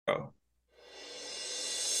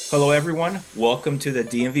Hello, everyone. Welcome to the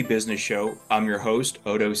DMV Business Show. I'm your host,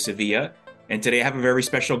 Odo Sevilla, and today I have a very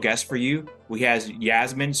special guest for you. We have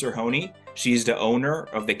Yasmine Zerhouni. She's the owner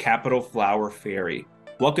of the Capital Flower Fairy.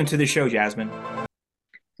 Welcome to the show, Yasmine.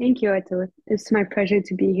 Thank you, Atul. It's my pleasure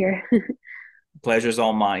to be here. Pleasure's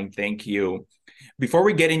all mine. Thank you. Before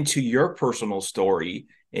we get into your personal story,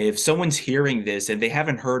 if someone's hearing this and they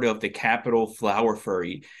haven't heard of the Capital Flower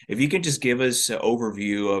Fairy, if you can just give us an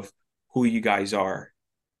overview of who you guys are.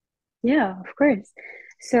 Yeah, of course.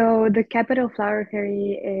 So the Capital Flower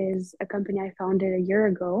Fairy is a company I founded a year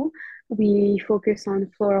ago. We focus on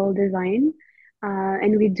floral design,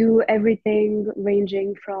 and we do everything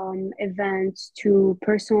ranging from events to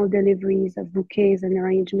personal deliveries of bouquets and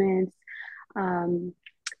arrangements. Um,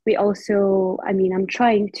 we also, I'm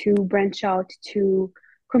trying to branch out to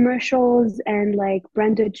commercials and like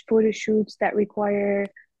branded photo shoots that require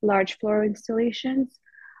large floral installations.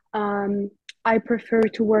 Um, I prefer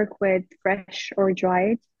to work with fresh or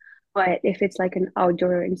dried, but if it's like an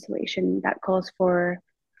outdoor installation that calls for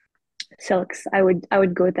silks, I would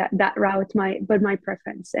go that route. My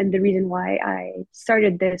preference and the reason why I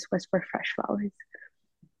started this was for fresh flowers.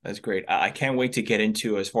 That's great. I can't wait to get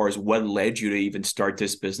into as far as what led you to even start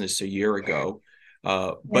this business a year ago.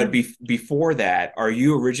 Yeah. But before that, are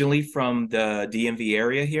you originally from the DMV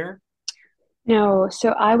area here? No, so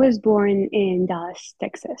I was born in Dallas,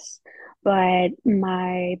 Texas, but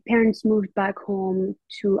my parents moved back home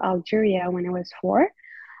to Algeria when I was four.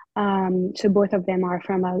 So both of them are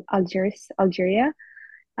from Algeria,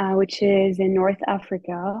 which is in North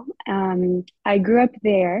Africa. I grew up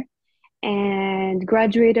there and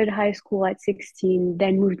graduated high school at 16,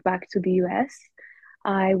 then moved back to the US.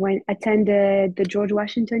 I went attended the George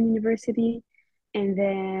Washington University and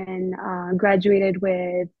then graduated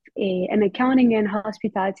with an accounting and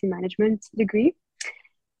hospitality management degree.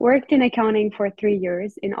 Worked in accounting for 3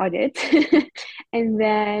 years in audit. And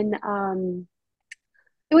then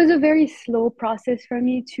it was a very slow process for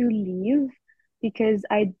me to leave because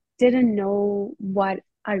I didn't know what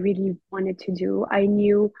I really wanted to do. I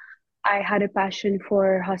knew I had a passion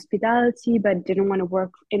for hospitality, but didn't want to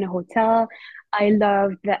work in a hotel. I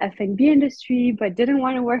loved the F&B industry, but didn't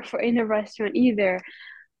want to work in a restaurant either.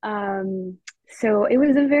 So it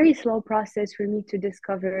was a very slow process for me to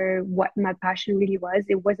discover what my passion really was.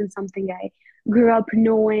 It wasn't something I grew up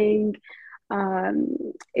knowing. Um,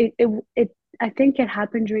 I think it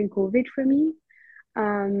happened during COVID for me.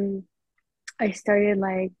 Um, I started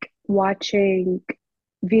like watching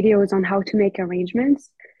videos on how to make arrangements,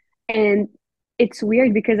 and it's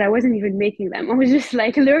weird because I wasn't even making them. I was just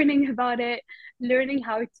like learning about it, learning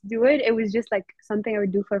how to do it. It was just like something I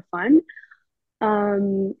would do for fun.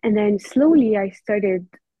 And then slowly I started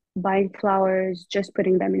buying flowers, just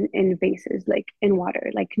putting them in vases, like in water,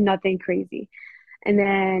 like nothing crazy. And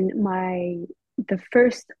then the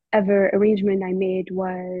first ever arrangement I made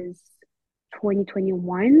was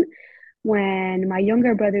 2021 when my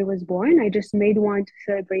younger brother was born. I just made one to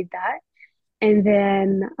celebrate that. And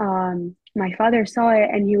then my father saw it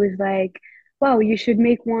and he was like, wow, you should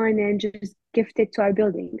make one and just gift it to our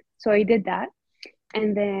building. So I did that.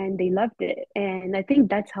 And then they loved it. And I think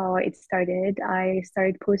that's how it started. I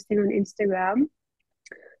started posting on Instagram.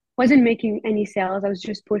 Wasn't making any sales. I was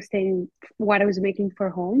just posting what I was making for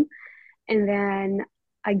home. And then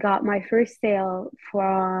I got my first sale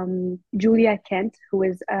from Julia Kent, who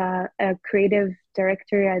is a creative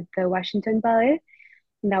director at the Washington Ballet.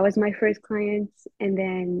 And that was my first client. And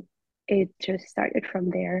then it just started from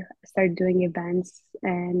there. I started doing events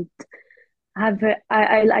and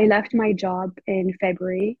I left my job in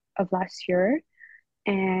February of last year.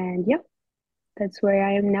 And yeah, that's where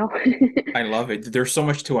I am now. I love it. There's so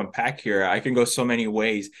much to unpack here. I can go so many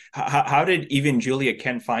ways. How did even Julia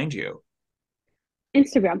Kent find you?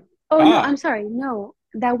 Instagram. Oh no, Ah, I'm sorry. No,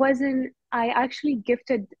 that wasn't. I actually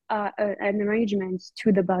gifted an arrangement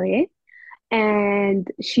to the ballet, and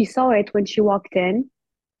she saw it when she walked in,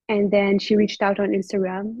 and then she reached out on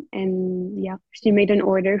Instagram, and yeah, she made an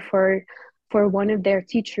order for one of their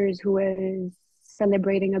teachers who was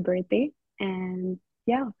celebrating a birthday, and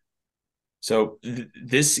yeah, so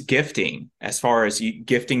this gifting, as far as you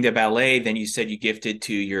gifting the ballet, then you said you gifted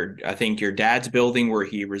to your, I think your dad's building where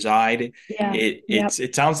he resided. yeah, yeah,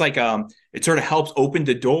 It sounds like it sort of helps open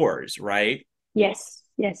the doors, right? yes,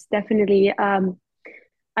 yes, definitely.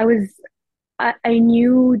 I was I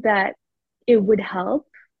knew that it would help,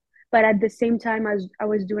 but at the same time, I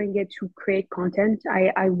was doing it to create content.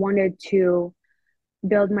 I wanted to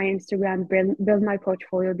build my Instagram, build my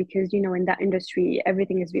portfolio because in that industry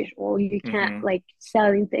everything is visual. You can't Hmm. like sell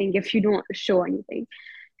anything if you don't show anything.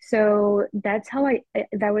 So that's how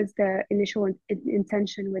that was the initial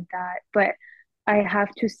intention with that. But I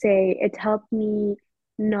have to say it helped me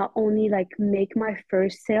not only like make my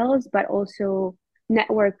first sales, but also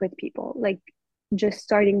network with people, like just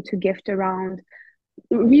starting to gift around,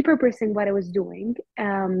 repurposing what I was doing.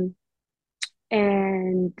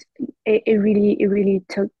 And it really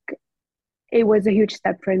took, it was a huge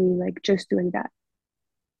step for me, like just doing that.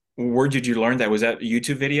 Where did you learn that? Was that a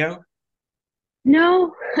YouTube video?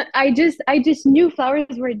 No, I just knew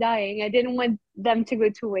flowers were dying. I didn't want them to go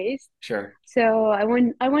to waste. Sure. So I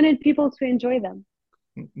wanted people to enjoy them.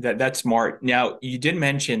 That's smart. Now, you did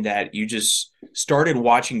mention that you just started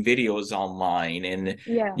watching videos online and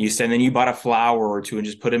Yeah, you said then you bought a flower or two and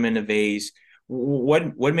just put them in a vase.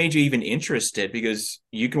 What made you even interested? Because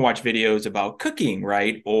you can watch videos about cooking,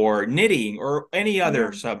 right? Or knitting or any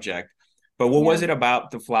other yeah, subject. But what was yeah. it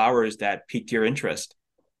about the flowers that piqued your interest?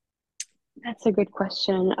 That's a good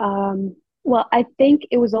question. Well, I think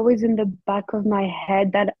it was always in the back of my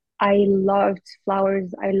head that I loved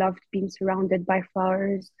flowers. I loved being surrounded by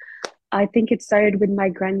flowers. I think it started with my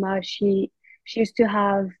grandma. She used to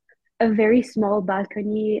have a very small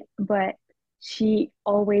balcony, but she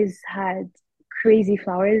always had crazy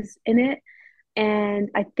flowers in it. And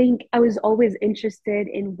I think I was always interested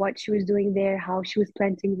in what she was doing there, how she was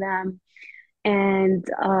planting them. And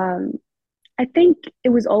I think it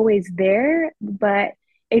was always there, but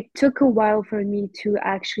it took a while for me to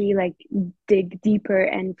actually like dig deeper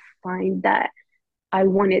and find that I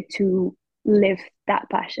wanted to live that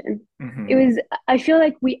passion. It Hmm. was, I feel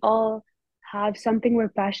like we all have something we're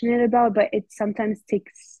passionate about, but it sometimes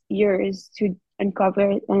takes years to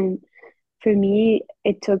uncover it. And for me,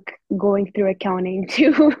 it took going through accounting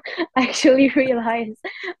to actually realize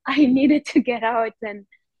I needed to get out and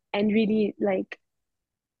really like,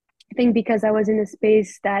 I think because I was in a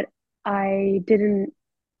space that I didn't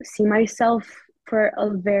see myself for a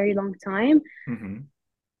very long time, Hmm.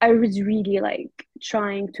 I was really like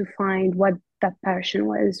trying to find what that passion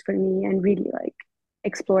was for me and really like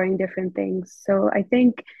exploring different things. So I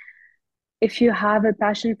think if you have a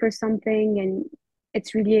passion for something and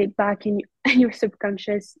it's really back in, in your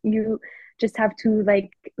subconscious, you just have to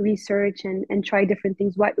like research and try different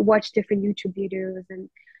things, watch different YouTube videos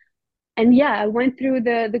and yeah, I went through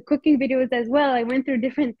the cooking videos as well. I went through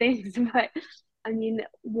different things, but I mean,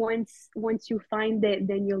 once you find it,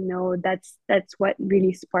 then you'll know that's what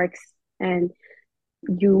really sparks, and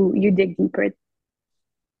you dig deeper.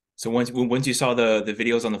 So once you saw the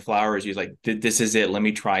videos on the flowers, you're like, "This is it. Let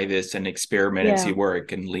me try this and experiment and see Yeah, where it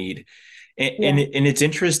can lead." And yeah, it's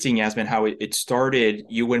interesting, Yasmin, how it started.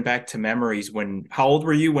 You went back to memories when how old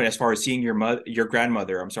were you when as far as seeing your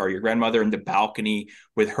grandmother, I'm sorry, your grandmother in the balcony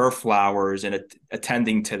with her flowers and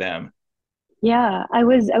attending to them. yeah. I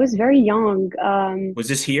was very young. Was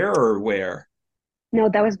this here or where? No,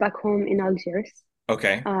 that was back home in Algiers.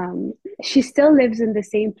 Okay. Um, she still lives in the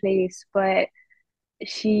same place, but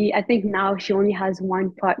I think now she only has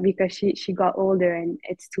one pot because she got older and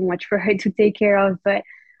it's too much for her to take care of. But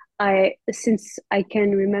since I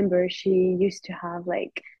can remember, she used to have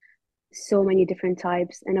like so many different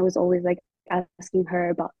types, and I was always like asking her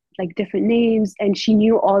about like different names, and she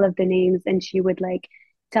knew all of the names, and she would like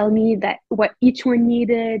tell me that what each one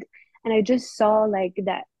needed, and I just saw like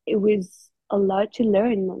that it was a lot to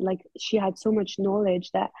learn. Like she had so much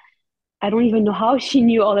knowledge that I don't even know how she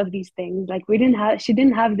knew all of these things. Like she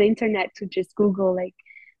didn't have the internet to just Google like,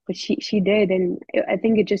 but she did, and I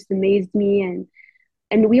think it just amazed me.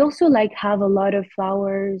 And we also like have a lot of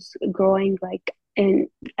flowers growing like in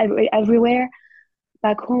everywhere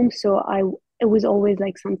back home. So it was always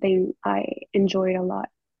like something I enjoyed a lot.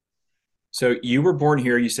 So you were born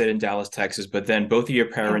here, you said in Dallas, Texas, but then both of your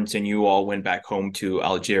Yeah, parents and you all went back home to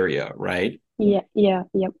Algeria, right? yeah, yeah,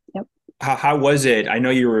 yep, yep. How was it? I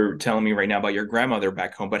know you were telling me right now about your grandmother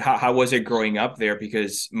back home, but how was it growing up there?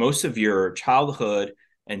 Because most of your childhood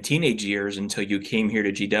and teenage years until you came here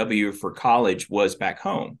to GW for college was back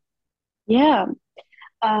home. Yeah.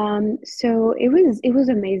 So it was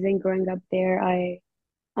amazing growing up there.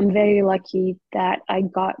 I'm very lucky that I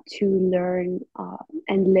got to learn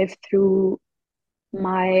and live through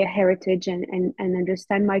my heritage and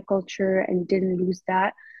understand my culture and didn't lose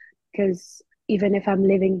that because even if I'm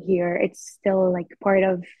living here, it's still like part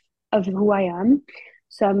of who I am.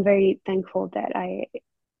 So I'm very thankful that I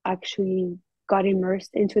actually got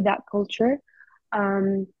immersed into that culture.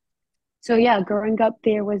 Um, so yeah, growing up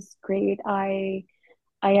there was great.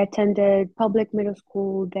 I attended public middle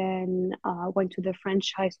school, then went to the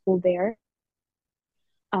French high school there,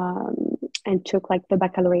 um, and took like the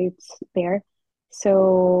baccalaureate there.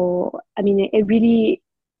 So I mean, it really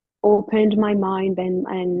opened my mind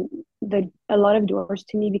and the a lot of doors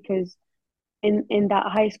to me because in that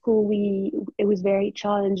high school we it was very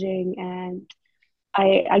challenging and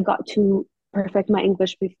I got to perfect my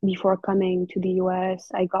English before coming to the US.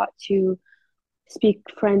 I got to speak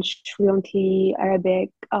French fluently,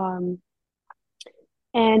 Arabic, and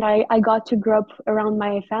I got to grow up around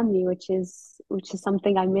my family, which is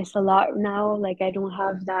something I miss a lot now. Like I don't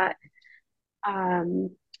have that,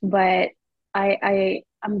 but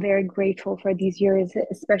I'm very grateful for these years,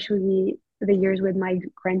 especially the years with my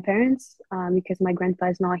grandparents, because my grandpa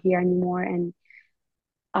is not here anymore, and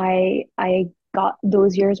I got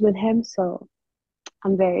those years with him, so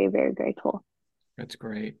I'm very, very grateful. That's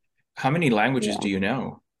great. How many languages Yeah. do you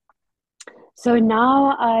know? So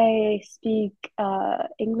now I speak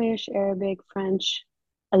English, Arabic, French,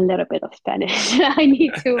 a little bit of Spanish. I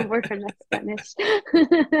need to work on my Spanish.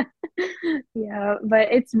 Yeah,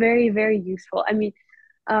 but it's very, very useful. I mean,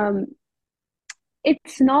 um,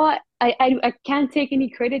 it's not, I can't take any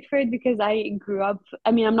credit for it because I grew up,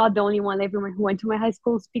 I mean, I'm not the only one. Everyone who went to my high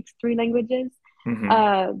school speaks three languages. Hmm.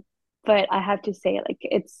 Uh, but I have to say, like,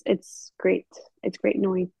 it's great. It's great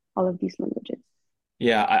knowing all of these languages.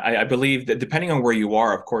 Yeah, I believe that depending on where you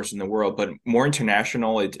are, of course, in the world, but more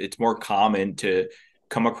international, it's more common to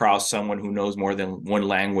come across someone who knows more than one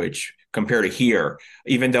language compared to here.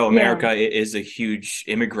 Even though Yeah, America is a huge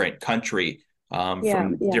immigrant country yeah,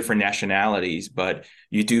 from yeah. different nationalities, but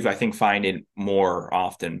you do, I think, find it more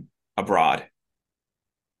often abroad.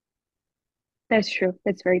 That's true.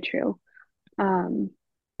 That's very true. Um,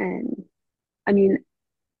 and I mean,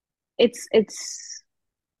 it's it's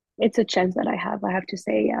it's a chance that I have. I have to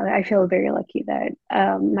say, yeah, I feel very lucky that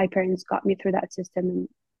my parents got me through that system and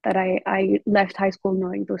that I left high school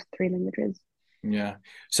knowing those three languages. Yeah.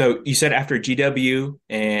 So you said after GW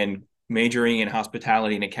and majoring in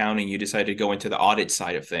hospitality and accounting, you decided to go into the audit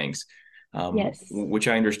side of things, Yes. which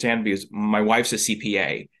I understand because my wife's a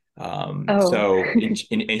CPA. Oh,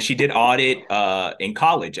 And she did audit in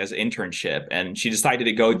college as an internship, and she decided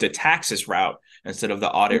to go the taxes route instead of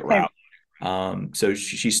the audit okay. route. So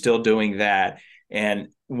she's still doing that. And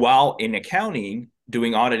while in accounting,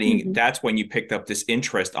 doing auditing, Hmm. that's when you picked up this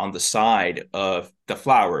interest on the side of the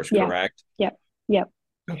flowers, Yeah. correct? Yep. Yep.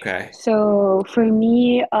 Okay. So for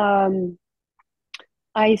me,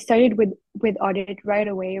 I started with audit right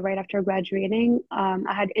away, right after graduating.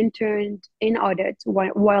 I had interned in audit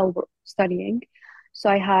while studying, so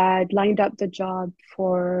I had lined up the job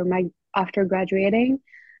for my after graduating,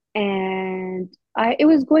 and I it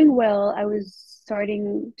was going well. I was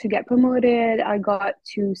starting to get promoted. I got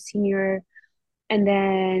to senior, and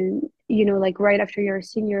then like right after you're a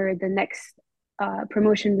senior, the next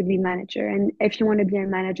promotion would be manager. And if you want to be a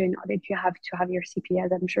manager in audit, you have to have your CPA,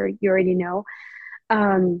 as I'm sure you already know.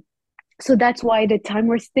 Um, so that's why the time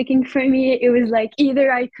was sticking for me. It was like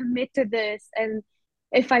either I commit to this, and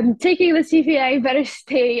if I'm taking the CPA, I better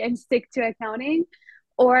stay and stick to accounting,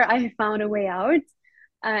 or I found a way out.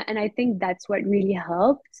 And I think that's what really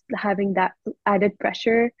helped, having that added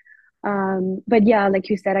pressure. But yeah, like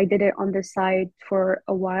you said, I did it on the side for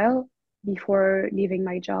a while before leaving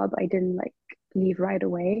my job. I didn't like leave right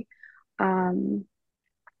away. Um,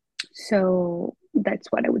 so that's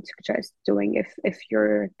what I would suggest doing if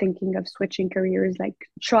you're thinking of switching careers, like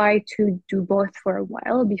try to do both for a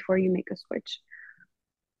while before you make a switch.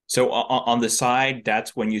 So on the side,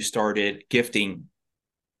 that's when you started gifting,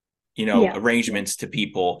 Yeah, yeah. arrangements to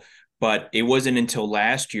people. But it wasn't until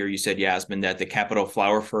last year, you said, Yasmin, that the Capital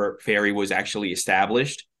Flower Fairy was actually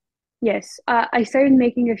established. Yes. I started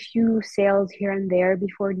making a few sales here and there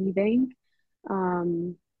before leaving.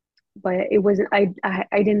 Um, but it wasn't I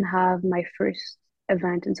didn't have my first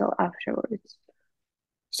event until afterwards.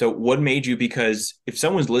 So what made you, because if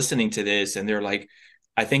someone's listening to this and they're like,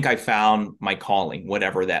 I think I found my calling,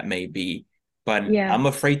 whatever that may be, but Yeah. I'm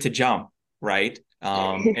afraid to jump, right?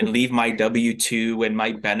 And leave my W-2 and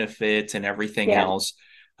my benefits and everything Yeah. else.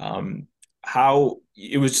 How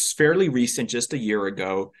it was fairly recent, just a year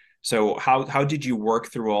ago. So how did you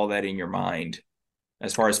work through all that in your mind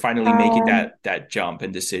as far as finally making Um, that jump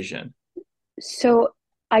and decision? So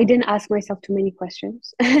I didn't ask myself too many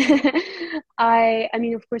questions. I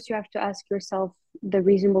mean, of course, you have to ask yourself the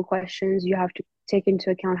reasonable questions. You have to take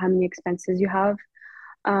into account how many expenses you have,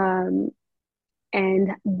 um,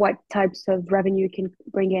 and what types of revenue you can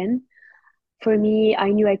bring in. For me, I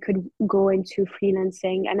knew I could go into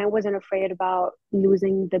freelancing, and I wasn't afraid about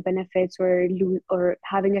losing the benefits or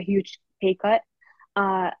having a huge pay cut.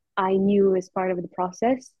 I knew as part of the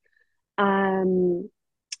process. Um,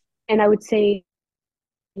 and I would say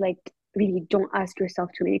like really don't ask yourself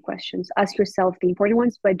too many questions. Ask yourself the important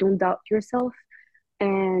ones, but don't doubt yourself.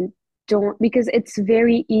 and don't, because it's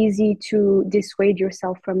very easy to dissuade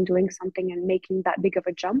yourself from doing something and making that big of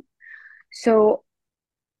a jump. So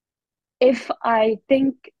if I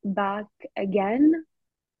think back again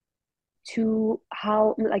to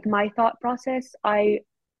how, like, my thought process, I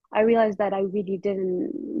realized that I really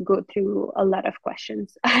didn't go through a lot of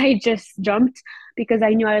questions. I just jumped because I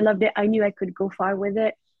knew I loved it. I knew I could go far with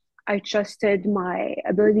it. I trusted my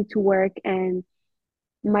ability to work and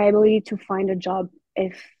my ability to find a job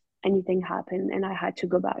if anything happened and I had to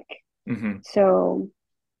go back. Hmm. So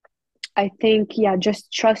I think, yeah,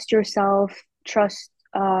 just trust yourself, trust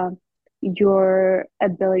your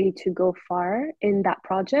ability to go far in that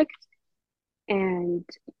project, and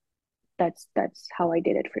that's how I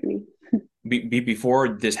did it for me. Before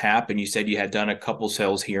this happened, you said you had done a couple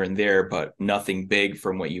sales here and there, but nothing big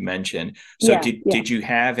from what you mentioned. So Yeah, did yeah, you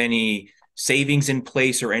have any savings in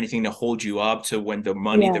place or anything to hold you up to when the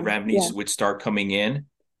money, the yeah, yeah, revenues would start coming in?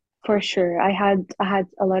 for sure. I had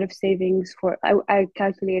a lot of savings for I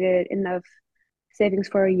calculated enough savings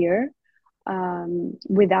for a year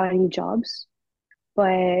without any jobs,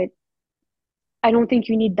 but I don't think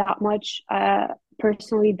you need that much.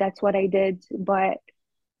 Personally, that's what I did, but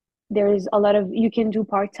there's a lot of, you can do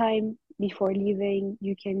part-time before leaving.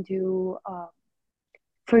 You can do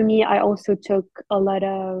for me, I also took a lot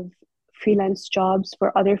of freelance jobs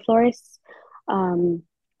for other florists. um,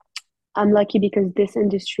 I'm lucky because this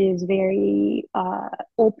industry is very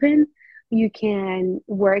open. You can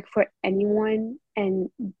work for anyone and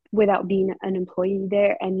without being an employee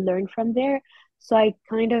there and learn from there. So I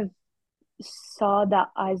kind of saw that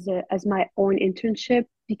as my own internship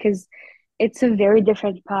because it's a very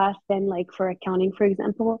different path than like for accounting, for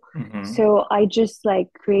example. Hmm. So I just like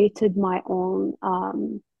created my own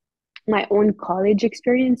college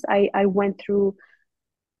experience. I went through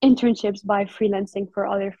internships by freelancing for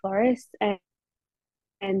other florists,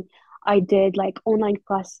 and I did like online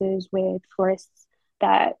classes with florists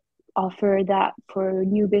that offer that for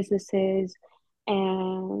new businesses,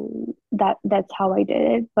 and that's how I did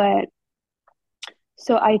it. But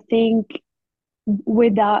so I think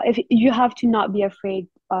without, if you have to not be afraid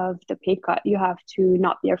of the pay cut, you have to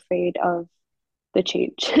not be afraid of the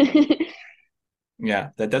change. Yeah,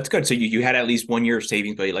 that's good. So you had at least 1 year of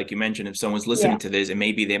savings, but like you mentioned, if someone's listening Yeah, to this, and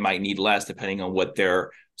maybe they might need less depending on what their yep,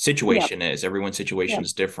 situation is. Everyone's situation yep,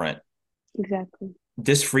 is different. exactly.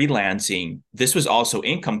 This freelancing, this was also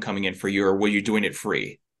income coming in for you, or were you doing it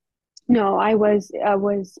free? No, I was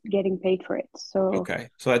getting paid for it. So Okay.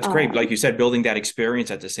 So that's great. Like um you said, building that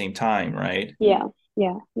experience at the same time, right? yeah,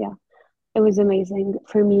 yeah, yeah. It was amazing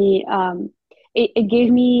for me. It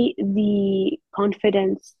gave me the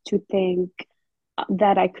confidence to think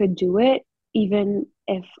that I could do it, even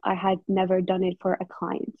if I had never done it for a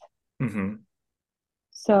client. Hmm.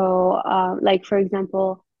 So, like for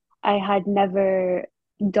example, I had never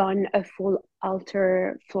done a full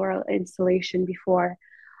altar floral installation before.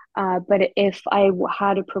 But if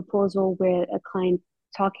had a proposal with a client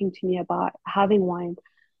talking to me about having one,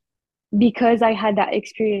 because I had that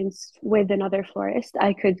experience with another florist,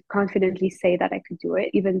 I could confidently say that I could do it,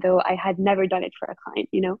 even though I had never done it for a client.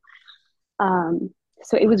 Um,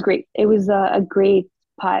 so it was great. It was a great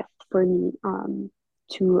path for me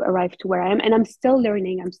to arrive to where I am. And I'm still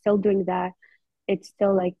learning, I'm still doing that. It's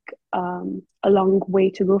still like a long way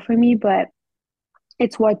to go for me, but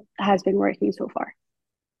it's what has been working so far.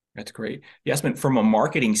 That's great. Yasmin, from a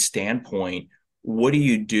marketing standpoint, what do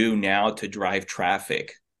you do now to drive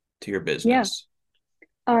traffic to your Yeah. business?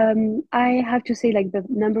 I have to say, like, the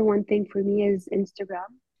number one thing for me is Instagram,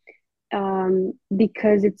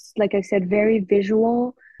 because it's, like I said, very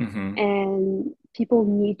visual, Hmm. and people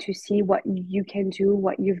need to see what you can do,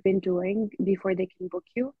 what you've been doing before they can book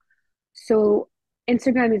you. So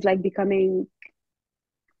Instagram is like becoming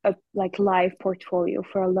a like live portfolio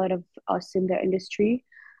for a lot of us in the industry.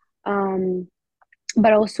 Um,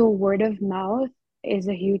 but also word of mouth is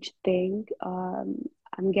a huge thing.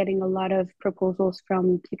 I'm getting a lot of proposals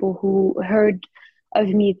from people who heard of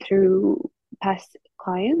me through past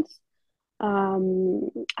clients. Um,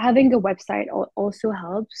 Having a website also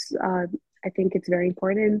helps. I think it's very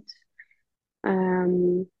important.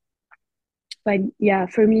 Um, but yeah,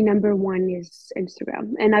 for me, number one is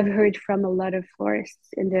Instagram, and I've heard from a lot of florists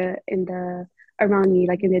in the around me,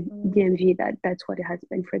 like in the DMV, that that's what it has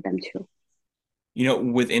been for them too.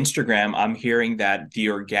 With Instagram, I'm hearing that the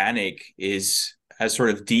organic is has sort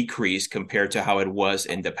of decreased compared to how it was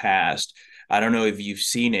in the past. I don't know if you've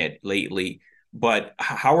seen it lately, but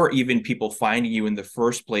how are even people finding you in the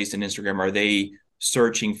first place in Instagram? Are they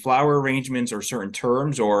searching flower arrangements or certain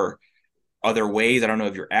terms or other ways? I don't know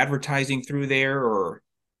if you're advertising through there or.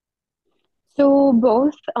 So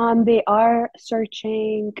both, they are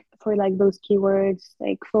searching for like those keywords,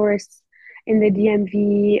 like florists in the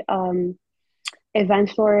DMV, event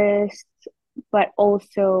florists, but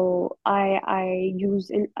also I use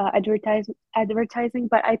in advertising.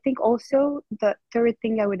 But I think also the third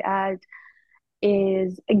thing I would add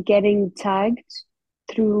is getting tagged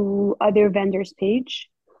through other vendors' page.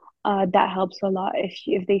 That helps a lot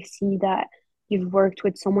if they see that you've worked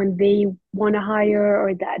with someone they want to hire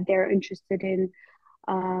or that they're interested in.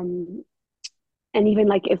 Um, and even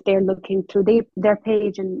like if they're looking through their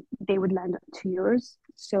page and they would land up to yours.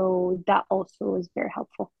 So that also is very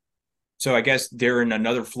helpful. So I guess they're in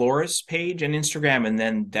another florist page in Instagram, and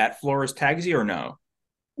then that florist tags you, or no?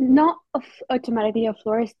 Not automatically a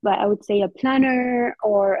florist, but I would say a planner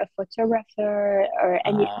or a photographer or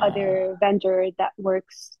any other Uh, vendor that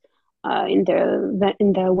works in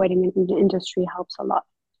the wedding industry helps a lot.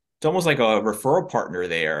 it's almost like a referral partner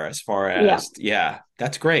there, as far Yeah, as, yeah,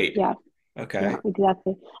 that's great. yeah, yeah, Okay.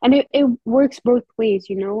 exactly. And it works both ways,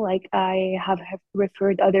 you know, like I have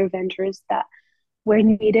referred other vendors that were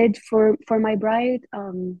needed for my bride.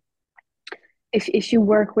 If you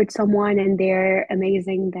work with someone and they're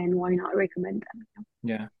amazing, then why not recommend them?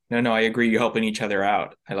 Yeah. No, no, I agree. You're helping each other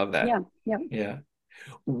out. I love that. Yeah, yeah. Yeah.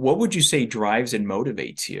 What would you say drives and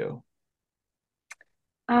motivates you?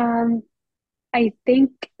 Um, I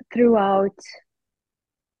think throughout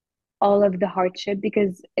all of the hardship,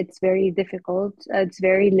 because it's very difficult, it's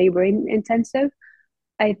very labor intensive.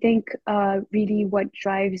 I think really what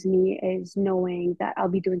drives me is knowing that I'll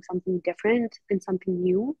be doing something different and something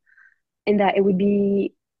new, and that it would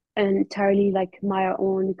be entirely like my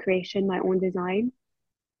own creation, my own design.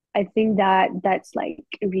 I think that that's like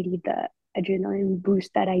really the adrenaline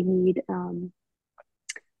boost that I need.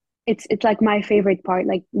 It's like my favorite part,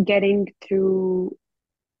 like getting through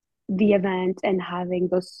the event and having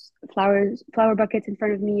those flower buckets in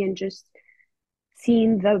front of me and just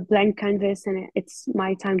seeing the blank canvas and it's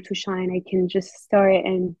my time to shine. I can just start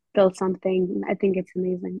and build something. I think it's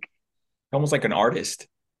amazing. Almost like an artist.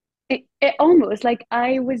 It almost like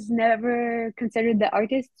I was never considered the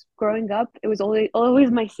artist growing up. It was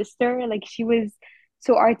always my sister. Like she was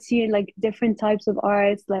so artsy and like different types of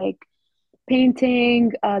arts, like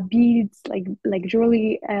painting, beads, like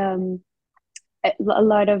jewelry, a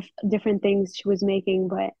lot of different things she was making,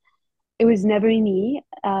 but it was never me.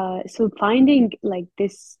 So finding like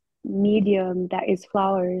this medium that is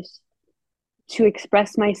flowers to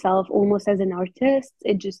express myself almost as an artist,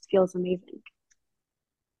 it just feels amazing.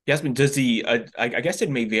 Yasmin, does I guess it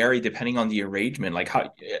may vary depending on the arrangement. Like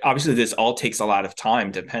how, obviously this all takes a lot of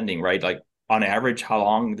time depending, right? Like on average, how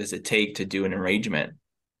long does it take to do an arrangement?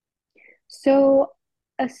 So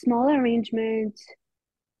a small arrangement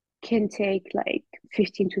can take like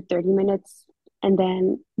 15 to 30 minutes, and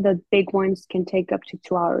then the big ones can take up to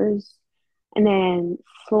 2 hours. And then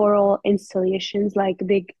floral installations like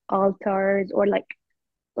big altars or like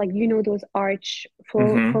you know those arch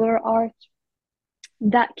Mm-hmm. floral art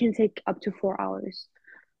that can take up to 4 hours.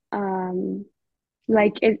 Um,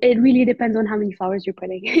 like it really depends on how many flowers you're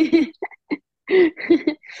putting.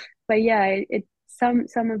 But yeah,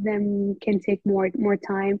 some of them can take more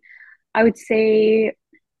time. I would say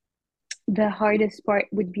the hardest part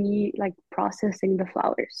would be like processing the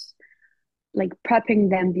flowers, like prepping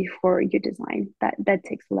them before you design. That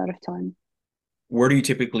takes a lot of time. Where do you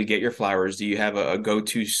typically get your flowers? Do you have a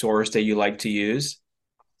go-to source that you like to use?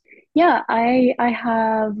 Yeah, I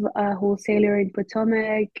have a wholesaler in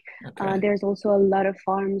Potomac. Okay. There's also a lot of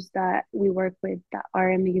farms that we work with that are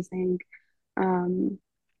amazing. Um,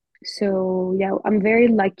 so yeah, I'm very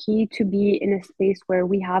lucky to be in a space where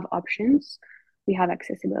we have options, we have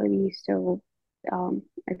accessibility. So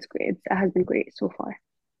it's great. It has been great so far.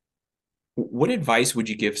 What advice would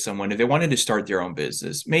you give someone if they wanted to start their own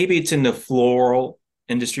business? Maybe it's in the floral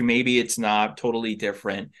industry, maybe it's not, totally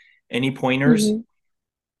different. Any pointers? Hmm.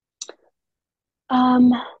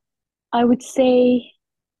 Um, I would say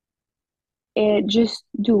just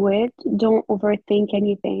do it. Don't overthink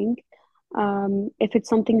anything. If it's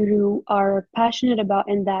something you are passionate about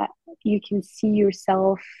and that you can see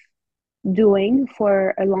yourself doing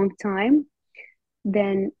for a long time,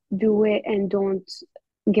 then do it and don't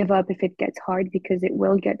give up if it gets hard because it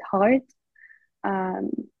will get hard.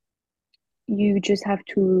 Um, you just have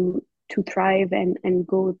to thrive and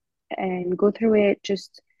go through it.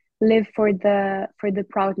 Just live for the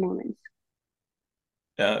proud moments.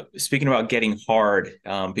 Speaking about getting hard,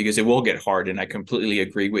 because it will get hard, and I completely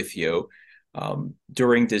agree with you.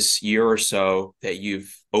 During this year or so that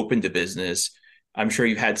you've opened a business, I'm sure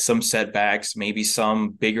you've had some setbacks, maybe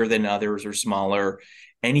some bigger than others or smaller.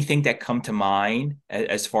 Anything that come to mind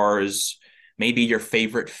as far as maybe your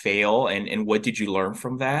favorite fail and what did you learn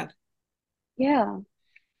from that? Yeah.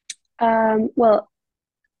 Well,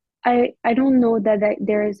 I don't know that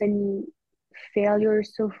there is any failure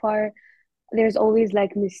so far. There's always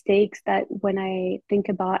like mistakes that when I think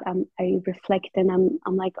about, I reflect and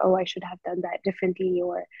I'm like, oh, I should have done that differently,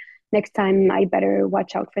 or next time I better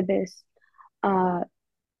watch out for this. Uh,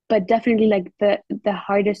 but definitely like the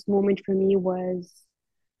hardest moment for me was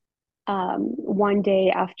one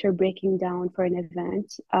day after breaking down for an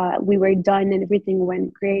event. We were done and everything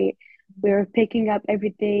went great. We were picking up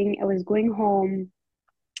everything. I was going home.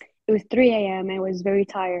 It was 3 a.m. I was very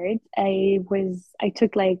tired. I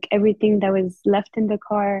took like everything that was left in the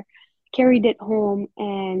car, carried it home,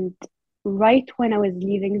 and right when I was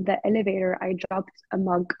leaving the elevator, I dropped a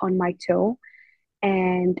mug on my toe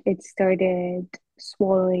and it started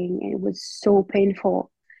swelling. It was so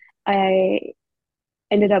painful. I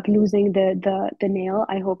ended up losing the nail.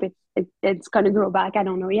 I hope it's gonna grow back. I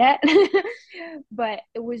don't know yet. But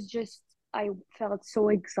it was just I felt so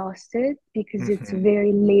exhausted because it's Hmm.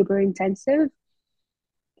 very labor intensive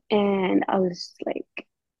and I was like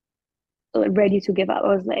ready to give up.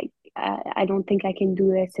 I was like, I don't think I can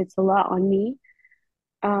do this. It's a lot on me.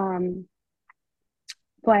 Um,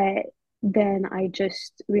 but then I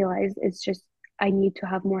just realized it's just I need to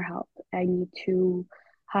have more help. I need to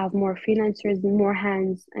have more freelancers and more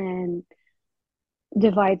hands and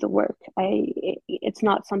divide the work. It's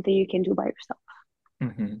not something you can do by yourself.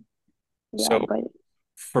 Hmm. Yeah, So but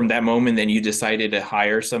from that moment, then you decided to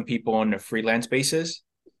hire some people on a freelance basis?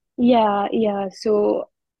 yeah. So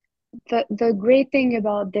the great thing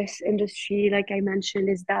about this industry, like I mentioned,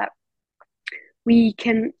 is that we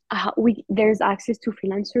there's access to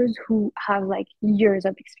freelancers who have like years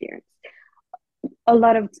of experience. A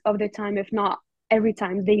lot of the time, if not every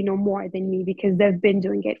time, they know more than me because they've been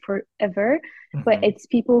doing it forever. But Hmm. it's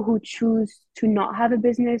people who choose to not have a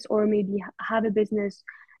business or maybe have a business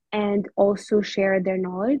and also share their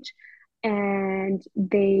knowledge. And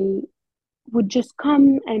they would just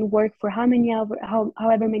come and work for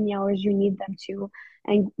however many hours you need them to,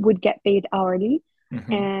 and would get paid hourly.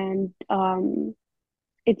 Hmm. And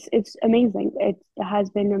it's amazing. It has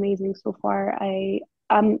been amazing so far.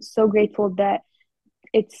 I'm so grateful that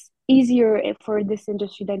it's easier for this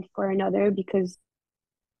industry than for another because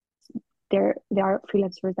there are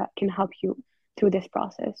freelancers that can help you through this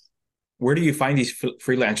process. Where do you find these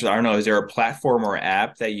freelancers? I don't know. Is there a platform or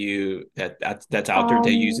app that's out there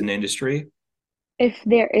to use in Um, the industry? if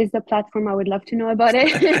there is a platform, I would love to know about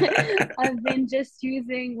it. I've been just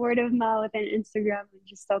using word of mouth and Instagram and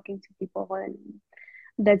just talking to people, and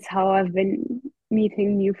that's how I've been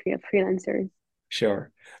meeting new freelancers.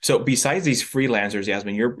 Sure. So besides these freelancers,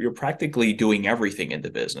 Yasmin, you're practically doing everything in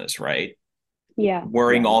the business, right? Yeah,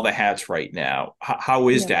 Wearing yeah, all the hats right now. How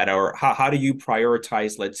is yeah. that? Or how do you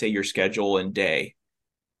prioritize, let's say, your schedule and day?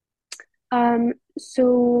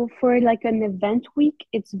 So for like an event week,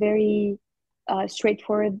 it's very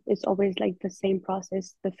straightforward. It's always like the same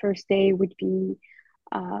process. The first day would be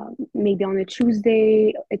maybe on a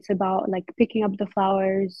Tuesday, it's about like picking up the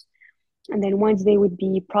flowers, and then Wednesday would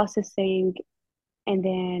be processing, and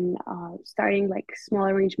then starting like small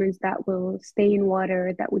arrangements that will stay in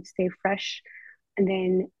water, that would stay fresh, and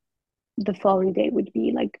then the following day would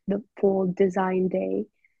be like the full design day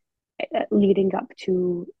leading up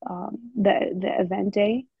to the event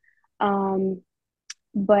day. Um,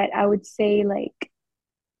 but I would say like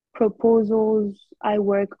proposals I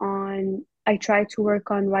work on, I try to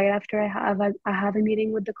work on right after I have a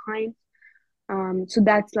meeting with the client. So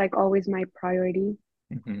that's like always my priority.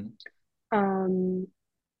 Hmm. Um,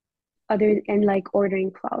 other and like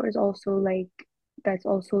ordering flowers also like that's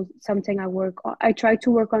also something I work on. I try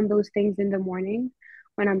to work on those things in the morning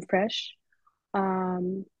when I'm fresh.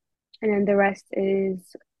 Um, and then the rest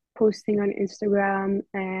is posting on Instagram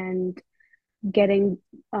and getting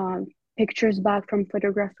pictures back from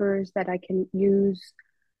photographers that I can use.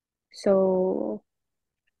 So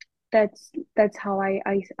that's how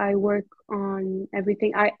I work on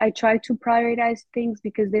everything. I try to prioritize things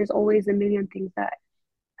because there's always a million things that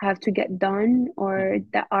have to get done or Hmm.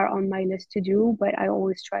 that are on my list to do, but I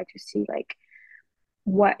always try to see like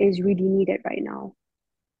what is really needed right now.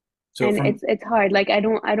 So And from it's hard. Like I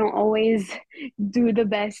don't always do the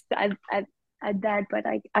best at that, but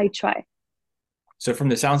I try. so from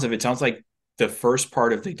the sounds of it, sounds like the first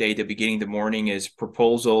part of the day, the beginning of the morning, is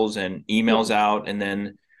proposals and Yeah. emails out, and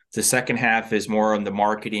then the second half is more on the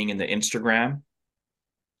marketing and the Instagram.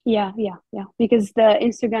 Yeah. Because the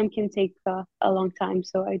Instagram can take a long time,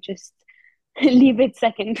 so I just leave it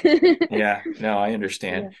second. Yeah, no, I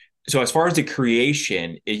understand. Yeah. So as far as the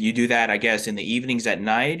creation, you do that, I guess, in the evenings at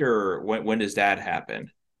night, or when does that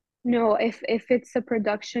happen? No, if it's a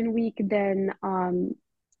production week, then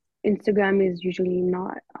Instagram is usually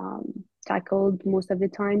not tackled most of the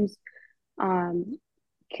times. Um,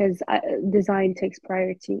 because design takes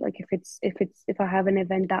priority. Like if I have an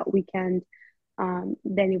event that weekend,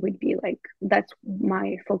 then it would be like that's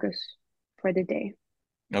my focus for the day.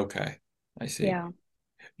 Okay, I see. Yeah.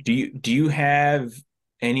 Do you have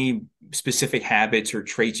any specific habits or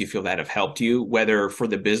traits you feel that have helped you, whether for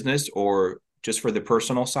the business or just for the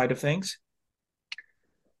personal side of things?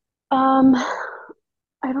 Um,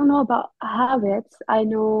 I don't know about habits. I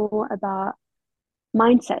know about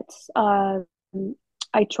mindsets.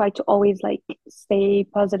 I try to always like stay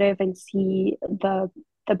positive and see the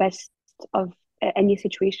best of any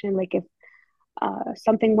situation. Like if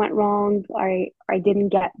something went wrong, I didn't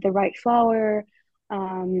get the right flower,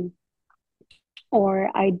 um, or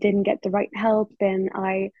I didn't get the right help, then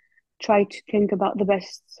I try to think about the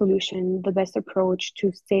best solution, the best approach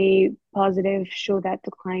to stay positive, show that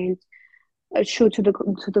the client, show to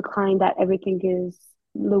the client that everything is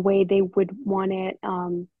the way they would want it.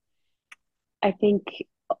 I think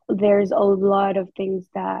there's a lot of things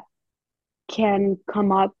that can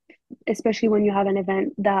come up, especially when you have an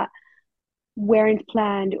event that weren't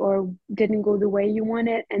planned or didn't go the way you want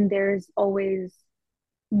it, and there's always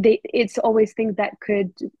it's always things that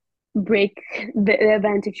could break the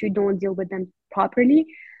event if you don't deal with them properly.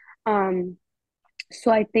 Um,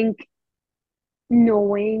 so I think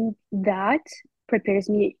knowing that prepares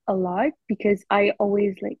me a lot because I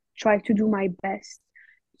always like try to do my best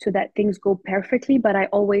so that things go perfectly, but I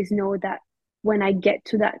always know that when I get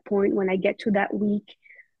to that point, when I get to that week,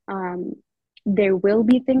 um, there will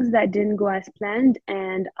be things that didn't go as planned,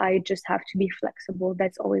 and I just have to be flexible.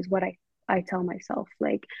 That's always what I tell myself,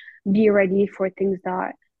 like be ready for things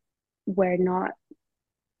that were not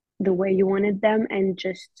the way you wanted them, and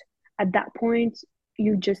just at that point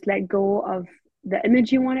you just let go of the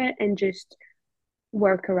image you wanted and just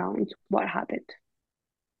work around what happened.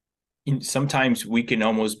 Sometimes we can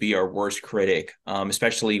almost be our worst critic,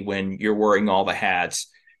 especially when you're wearing all the hats.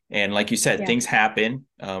 And like you said, Yeah. things happen.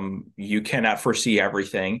 You cannot foresee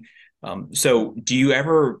everything. So, do you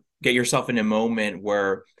ever get yourself in a moment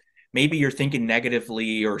where maybe you're thinking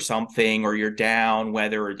negatively or something, or you're down,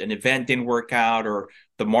 whether an event didn't work out, or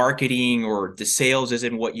the marketing or the sales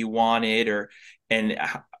isn't what you wanted, or and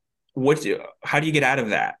what? How do you get out of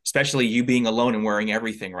that? Especially you being alone and wearing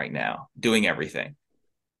everything right now, doing everything.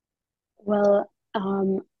 Well,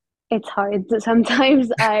 it's hard.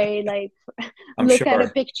 Sometimes I like I'm look at a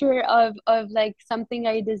sure. picture of like something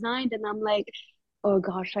I designed and I'm like, oh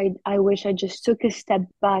gosh, I wish I just took a step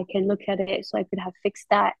back and look at it so I could have fixed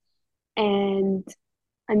that. And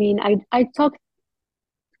I mean, I talked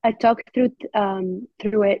through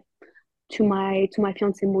it to my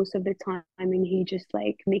fiance most of the time, and he just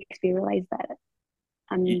like makes me realize that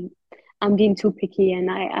I'm I'm being too picky,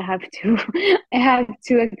 and I have to I have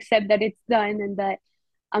to accept that it's done and that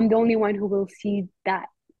I'm the only one who will see that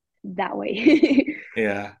way.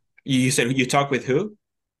 Yeah. You said you talk with who?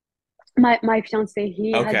 My fiance,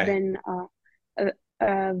 he has Okay. been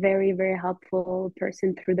a very very helpful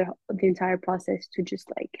person through the entire process to just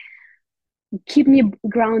like keep me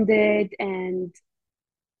grounded and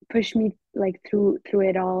push me like through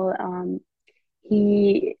it all.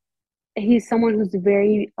 He he's someone who's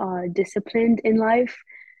very disciplined in life,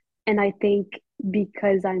 and I think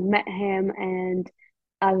because I met him and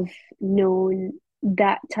I've known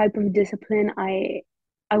that type of discipline, I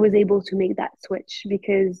was able to make that switch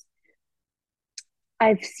because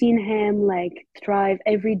I've seen him like thrive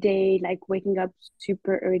every day, like waking up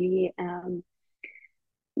super early,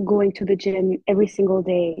 going to the gym every single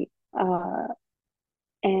day,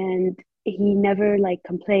 and he never like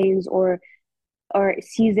complains or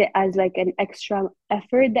sees it as like an extra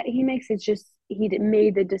effort that he makes. It's just he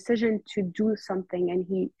made the decision to do something and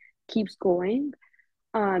he keeps going.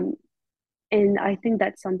 Um, and I think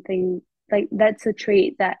that's something like that's a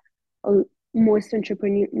trait that most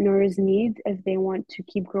entrepreneurs need if they want to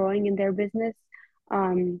keep growing in their business.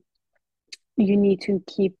 Um, you need to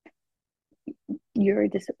keep your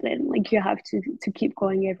discipline. Like you have to keep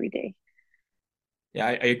going every day. Yeah,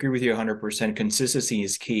 I agree with you 100%. Consistency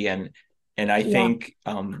is key. And I Yeah, think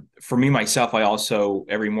for me myself, I also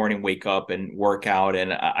every morning wake up and work out.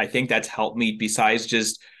 And I think that's helped me besides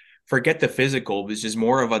just forget the physical, it's just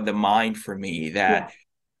more of the mind for me yeah, that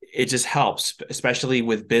it just helps, especially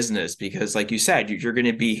with business, because like you said, you're going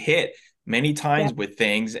to be hit many times yep, with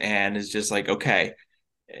things. And it's just like, okay,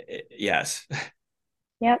 yes.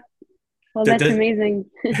 yep. Well, Does that's does, amazing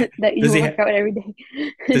that you does he work out every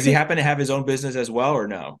does he day. happen to have his own business as well, or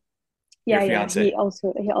no? Your Yeah, yeah. fiance? He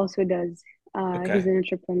also does. He's Okay. an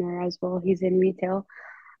entrepreneur as well. He's in retail.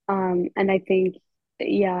 And I think,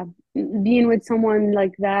 yeah, being with someone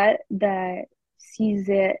like that sees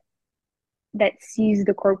it, that sees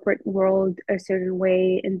the corporate world a certain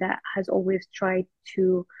way, and that has always tried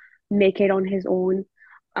to make it on his own,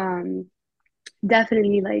 um,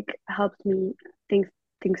 definitely like helped me think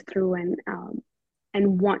things through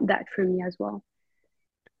and want that for me as well.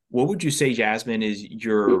 What would you say, Yasmine, is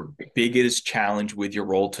your biggest challenge with your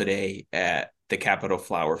role today at the Capital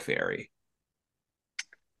Flower Fairy?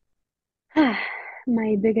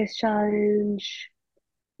 My biggest challenge.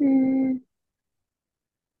 Hmm,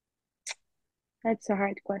 that's a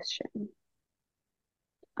hard question.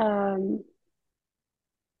 Um,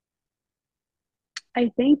 I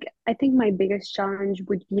think my biggest challenge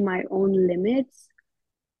would be my own limits.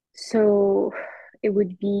 So it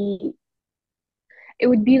would be it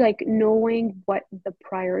would be like knowing what the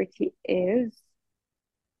priority is,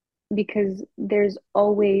 because there's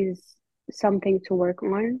always something to work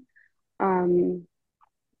on. Um,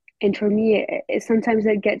 and for me, sometimes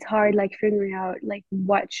it gets hard, like figuring out like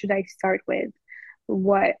what should I start with,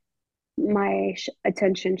 what my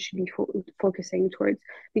attention should be focusing towards,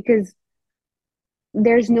 because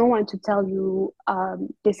there's no one to tell you,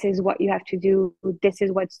 this is what you have to do, this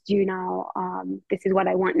is what's due now, this is what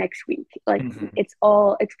I want next week. Like Mhm. it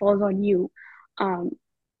falls on you. um,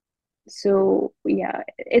 so yeah,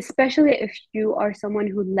 especially if you are someone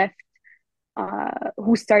who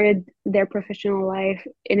started their professional life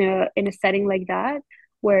in a setting like that,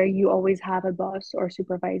 where you always have a boss or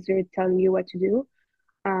supervisor telling you what to do,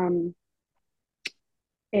 um,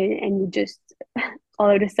 and you just all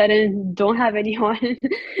of a sudden don't have anyone.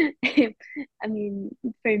 I mean,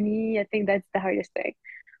 for me, I think that's the hardest thing.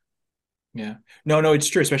 Yeah. No, no, it's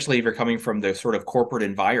true, especially if you're coming from the sort of corporate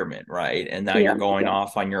environment, right? And now you're Yeah, going yeah,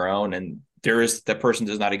 off on your own and there is that person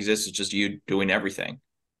does not exist. It's just you doing everything.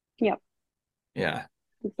 yeah, Yeah.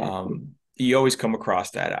 exactly. You always come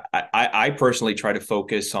across that. I personally try to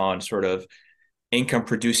focus on sort of income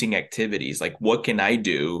producing activities. Like what can I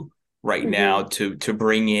do right Mm-hmm. now to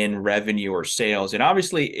bring in revenue or sales? And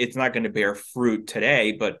obviously it's not going to bear fruit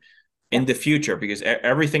today, but Yeah, in the future, because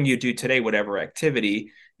everything you do today, whatever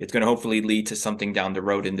activity, it's going to hopefully lead to something down the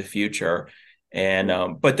road in the future. And yeah,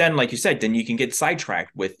 but then, like you said, then you can get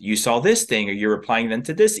sidetracked with you saw this thing, or you're replying then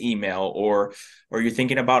to this email, or you're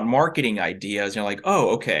thinking about marketing ideas. You're like,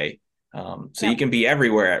 oh, okay. So yeah, you can be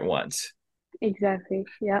everywhere at once. exactly.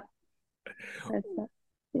 Yeah, that's that.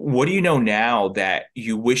 What do you know now that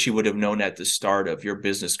you wish you would have known at the start of your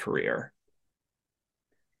business career?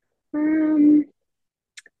 Um,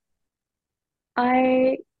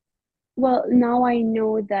 I well, now I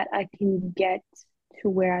know that I can get to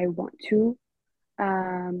where I want to.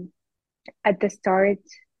 Um, at the start,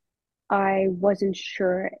 I wasn't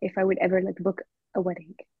sure if I would ever like book a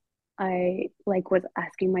wedding. I like was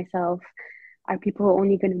asking myself, are people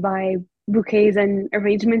only going to buy bouquets and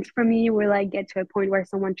arrangements from me? Will I get to a point where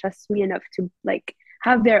someone trusts me enough to like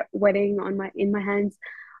have their wedding on my in my hands?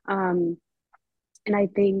 Um, and I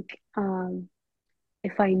think,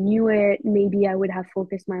 if I knew it, maybe I would have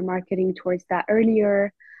focused my marketing towards that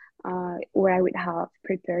earlier, or I would have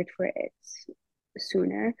prepared for it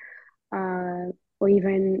sooner, or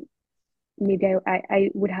even maybe I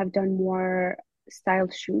would have done more style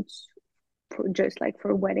shoots for just like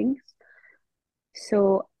for weddings.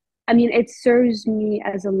 So, I mean, it serves me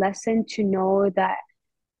as a lesson to know that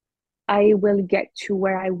I will get to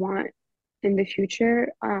where I want in the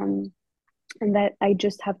future, and that I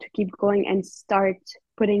just have to keep going and start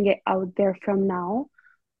putting it out there from now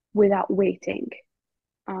without waiting.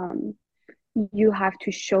 Um, you have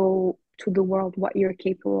to show to the world what you're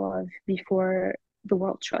capable of before the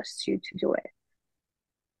world trusts you to do it.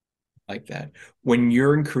 Like that. When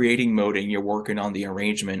you're in creating mode and you're working on the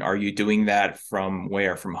arrangement, are you doing that from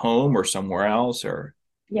where? From home or somewhere else? Or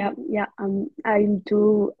Yeah, yeah. I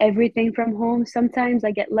do everything from home. Sometimes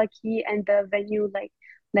I get lucky and the venue like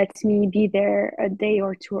lets me be there a day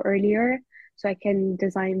or two earlier so I can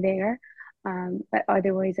design there. But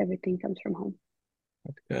otherwise everything comes from home.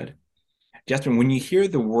 good. Justin, when you hear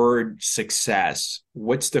the word success,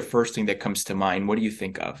 what's the first thing that comes to mind? What do you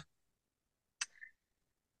think of?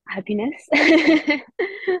 Happiness.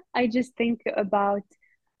 I just think about,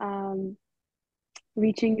 um,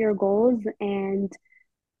 reaching your goals and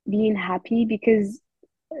being happy, because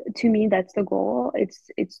to me that's the goal.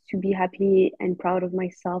 It's to be happy and proud of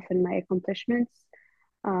myself and my accomplishments.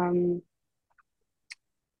 Um,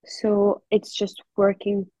 so it's just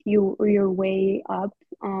working your way up.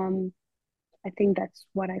 I think that's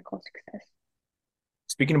what I call success.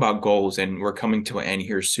 Speaking about goals, and we're coming to an end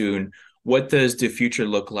here soon, what does the future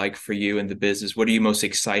look like for you in the business? What are you most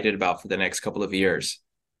excited about for the next couple of years?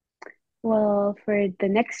 Well, for the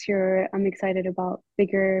next year, I'm excited about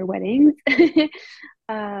bigger weddings.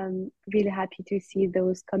 Really happy to see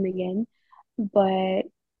those coming in. But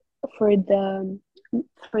for the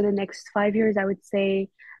for the next 5 years, I would say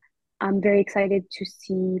I'm very excited to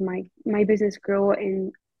see my business grow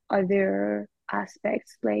in other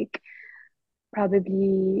aspects, like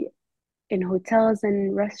probably in hotels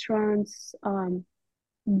and restaurants.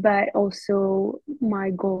 But also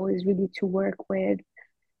my goal is really to work with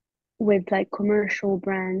like commercial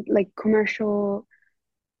brand, like commercial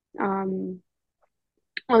um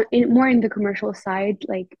more in the commercial side,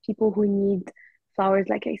 like people who need flowers,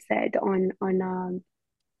 like I said, on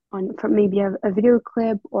from maybe a video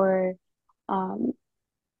clip or um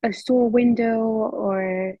a store window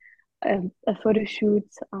or a photo shoot,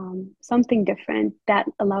 something different that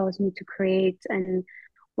allows me to create and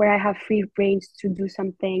where I have free range to do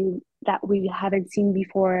something that we haven't seen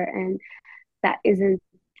before and that isn't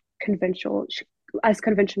conventional as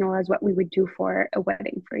conventional as what we would do for a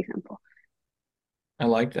wedding, for example. I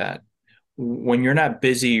like that. When you're not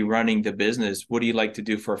busy running the business, what do you like to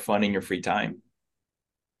do for fun in your free time?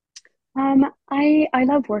 I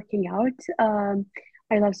love working out.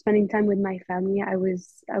 I love spending time with my family. I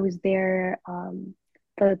was there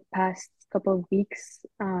the past couple of weeks.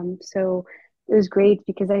 So it was great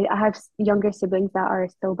because I have younger siblings that are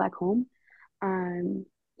still back home. Um,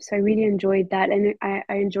 so I really enjoyed that, and I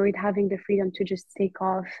enjoyed having the freedom to just take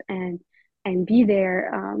off and be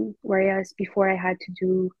there. Whereas before I had to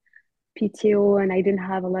do PTO and I didn't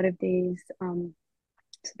have a lot of days. So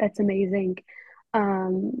that's amazing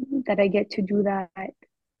that I get to do that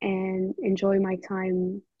and enjoy my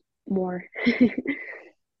time more.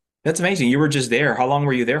 That's amazing. You were just there. How long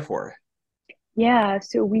were you there for? Yeah,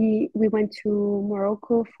 so we went to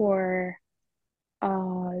Morocco for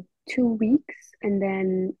 2 weeks and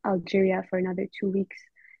then Algeria for another 2 weeks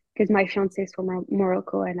because my fiance is from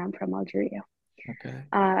Morocco and I'm from Algeria. Okay.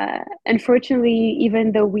 Unfortunately,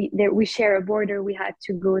 even though we share a border, we had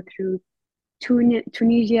to go through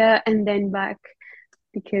Tunisia and then back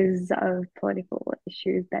because of political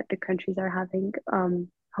issues that the countries are having.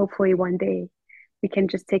 Hopefully, one day we can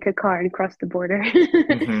just take a car and cross the border.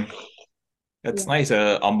 Hmm. That's Yeah. nice.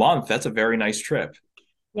 A month. That's a very nice trip.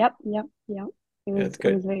 Yep. Yep. Yep. It That's was it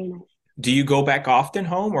good. was very nice. Do you go back often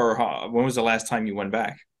home, or when was the last time you went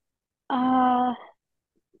back? Uh,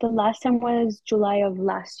 the last time was July of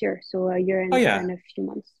last year, so a year Oh and yeah. a few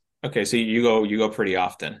months. Okay, so you go pretty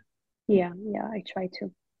often. Yeah. Yeah. I try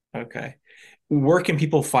to. Okay. Where can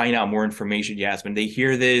people find out more information, Yasmin? They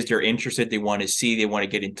hear this, they're interested, they want to see, they want to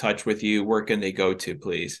get in touch with you. Where can they go to,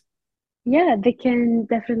 please? Yeah, they can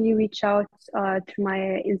definitely reach out through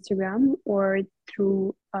my Instagram or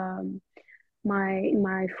through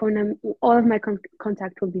my phone all of my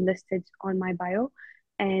contact will be listed on my bio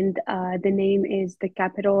and the name is the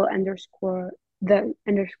underscore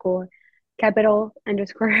capital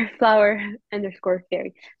underscore flower underscore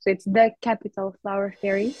fairy, so it's the capital flower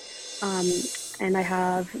fairy. um, and I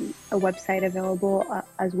have a website available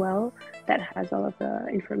as well that has all of the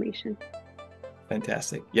information.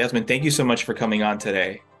 Fantastic. Yasmin, thank you so much for coming on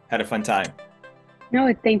today. Had a fun time.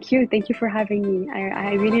 No, thank you for having me.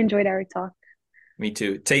 I really enjoyed our talk. Me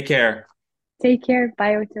too. Take care. Take care.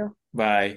 Bye, Otto. Bye.